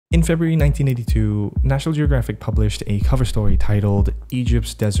In February 1982, National Geographic published a cover story titled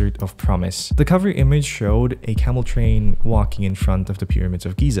Egypt's Desert of Promise. The cover image showed a camel train walking in front of the Pyramids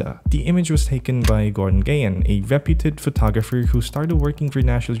of Giza. The image was taken by Gordon Gahan, a reputed photographer who started working for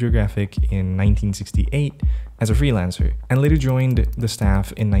National Geographic in 1968 as a freelancer, and later joined the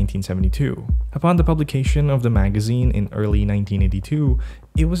staff in 1972. Upon the publication of the magazine in early 1982,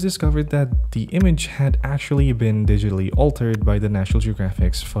 it was discovered that the image had actually been digitally altered by the National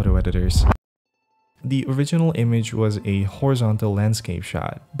Geographic's photo editors. The original image was a horizontal landscape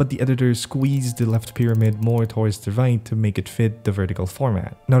shot, but the editor squeezed the left pyramid more towards the right to make it fit the vertical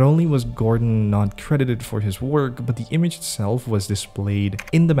format. Not only was Gordon not credited for his work, but the image itself was displayed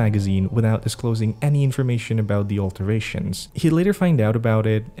in the magazine without disclosing any information about the alterations. He later found out about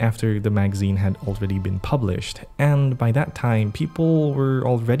it after the magazine had already been published, and by that time, people were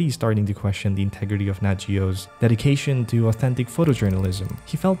already starting to question the integrity of Nat Geo's dedication to authentic photojournalism.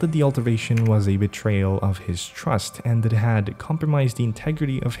 He felt that the alteration was a betrayal of his trust and that it had compromised the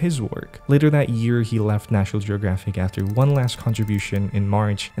integrity of his work. Later that year, he left National Geographic after one last contribution in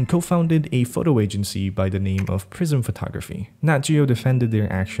March and co-founded a photo agency by the name of Prism Photography. Nat Geo defended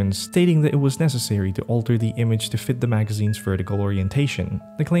their actions, stating that it was necessary to alter the image to fit the magazine's vertical orientation.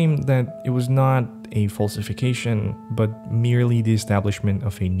 They claimed that it was not a falsification, but merely the establishment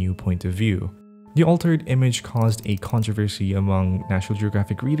of a new point of view. The altered image caused a controversy among National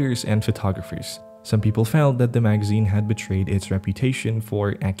Geographic readers and photographers. Some people felt that the magazine had betrayed its reputation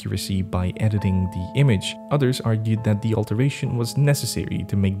for accuracy by editing the image. Others argued that the alteration was necessary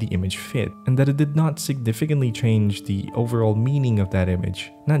to make the image fit, and that it did not significantly change the overall meaning of that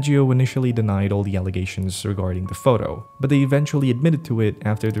image. Nat Geo initially denied all the allegations regarding the photo, but they eventually admitted to it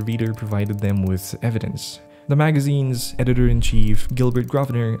after the reader provided them with evidence. The magazine's editor-in-chief, Gilbert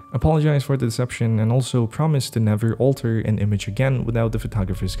Grosvenor, apologized for the deception and also promised to never alter an image again without the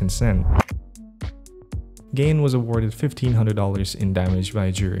photographer's consent. Gahan was awarded $1,500 in damage by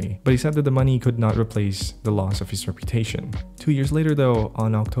a jury, but he said that the money could not replace the loss of his reputation. 2 years later though,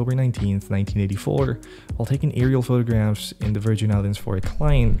 on October 19, 1984, while taking aerial photographs in the Virgin Islands for a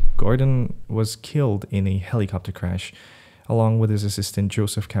client, Gordon was killed in a helicopter crash, along with his assistant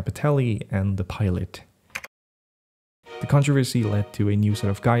Joseph Capitelli and the pilot. The controversy led to a new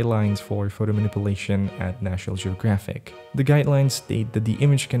set of guidelines for photo manipulation at National Geographic. The guidelines state that the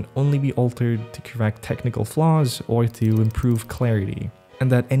image can only be altered to correct technical flaws or to improve clarity,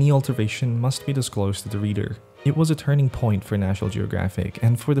 and that any alteration must be disclosed to the reader. It was a turning point for National Geographic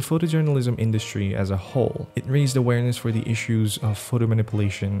and for the photojournalism industry as a whole. It raised awareness for the issues of photo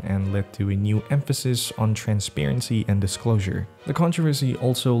manipulation and led to a new emphasis on transparency and disclosure. The controversy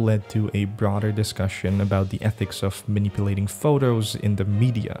also led to a broader discussion about the ethics of manipulating photos in the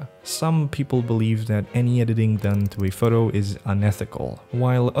media. Some people believe that any editing done to a photo is unethical,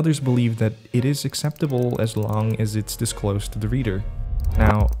 while others believe that it is acceptable as long as it's disclosed to the reader.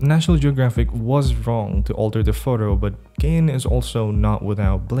 Now, National Geographic was wrong to alter the photo, but Gahan is also not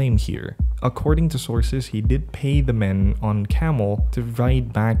without blame here. According to sources, he did pay the men on camel to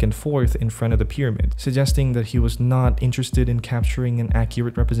ride back and forth in front of the pyramid, suggesting that he was not interested in capturing an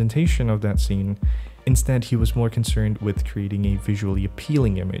accurate representation of that scene. Instead, he was more concerned with creating a visually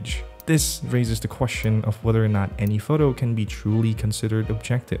appealing image. This raises the question of whether or not any photo can be truly considered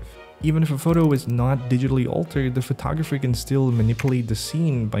objective. Even if a photo is not digitally altered, the photographer can still manipulate the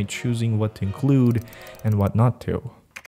scene by choosing what to include and what not to.